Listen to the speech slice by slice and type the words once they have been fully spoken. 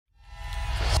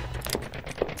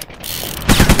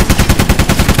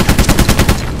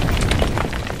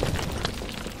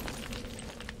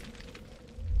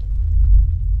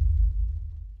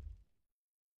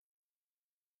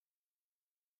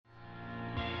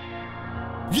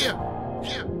Yeah.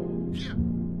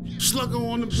 Slugger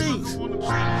on the beats.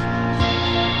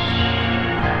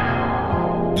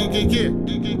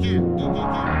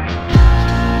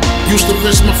 Used to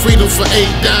risk my freedom for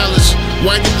 $8.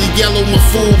 Whiting the yellow, my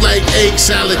food like egg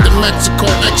salad. The Mexico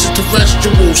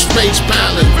extraterrestrial space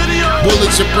pilot.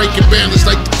 Bullets are breaking balance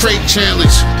like the crate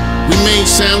challenge. Remain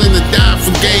silent and die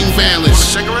from gang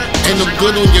violence. Ain't no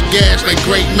good on your gas like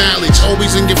great mileage.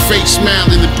 Always in your face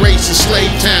smiling, embracing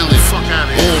slave talent.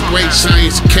 All great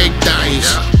science and cake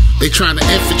diets. They tryna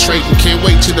infiltrate and can't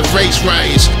wait till the race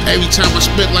riots. Every time I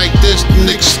spit like this, the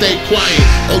niggas stay quiet.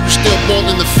 Oh, you still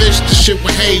boiling the fish? The shit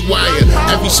went haywire.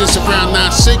 Ever since around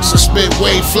 9-6, I spit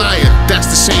way flyer.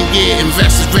 That's the same year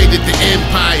investors raided the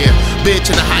empire. Bid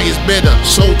to the highest bidder,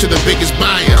 sold to the biggest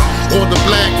buyer. All the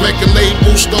black record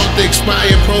labels start to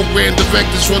expire. Program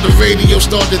directors for the radio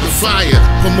started the fire.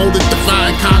 Promoted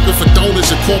divide and conquer for donors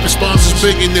and corporate sponsors.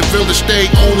 Bigger than real estate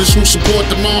owners who support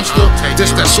the monster.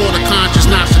 Just that sort of conscious,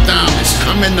 Nostradamus.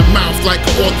 I'm in the mouth like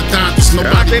an orthodontist.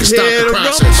 Nobody can stop the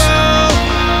process.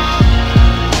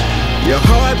 Your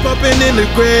heart pumping in the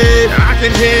grave. I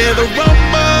can hear the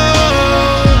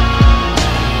rumble.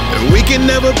 And we can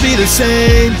never be the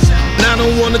same. And I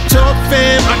don't wanna talk,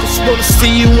 fam. I just wanna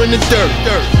see you in the dirt.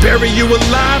 Bury you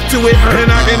alive to it.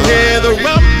 And I can hear the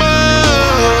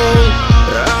rumble.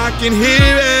 I can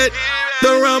hear it,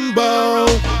 the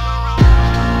rumble.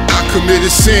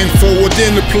 Committed sin forward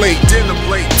in the plate.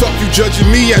 Fuck you judging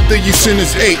me after you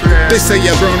sinners ate. They say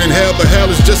I burn in hell, but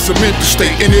hell is just a mental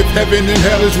state. And if heaven and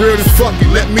hell is real, then fuck it,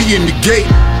 let me in the gate.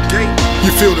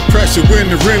 You feel the pressure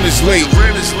when the rent is late.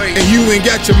 And you ain't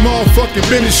got your motherfucking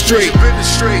business straight.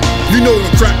 You know them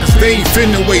crackers, they ain't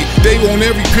finna wait. They want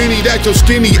every penny that your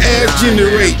skinny ass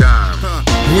generate.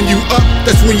 When you up,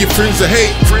 that's when your friends are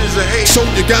hate. So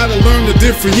you gotta learn to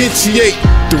differentiate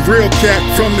the real cat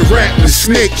from the rat and the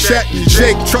snake. Chat and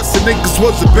Jake, trusting niggas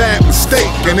was a bad mistake.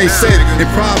 And they said in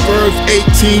Proverbs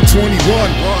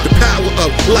 18:21, the power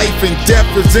of life and death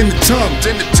is in the tongue.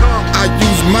 I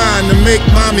use mine to make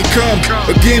mommy come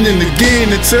again and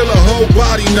again until her whole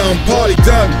body numb. Party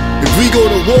done. If we go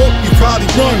to war, you probably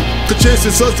run. The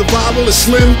chances of survival is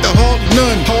slim, the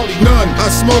hardly none. I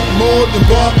smoke more than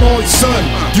Bob Marley's son.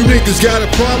 You niggas got a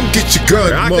problem, get your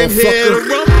gun, I motherfucker. can hear the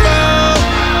rumble.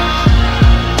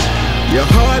 Your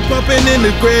heart pumping in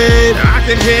the grave. I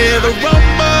can hear the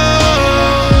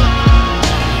rumble.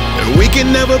 And we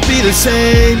can never be the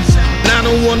same. And I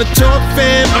don't wanna talk,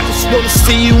 fam. I just wanna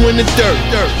see you in the dirt.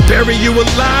 Bury you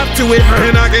alive to it.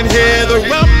 And I can hear the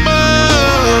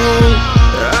rumble.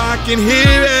 I can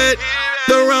hear it,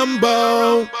 the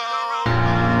rumble.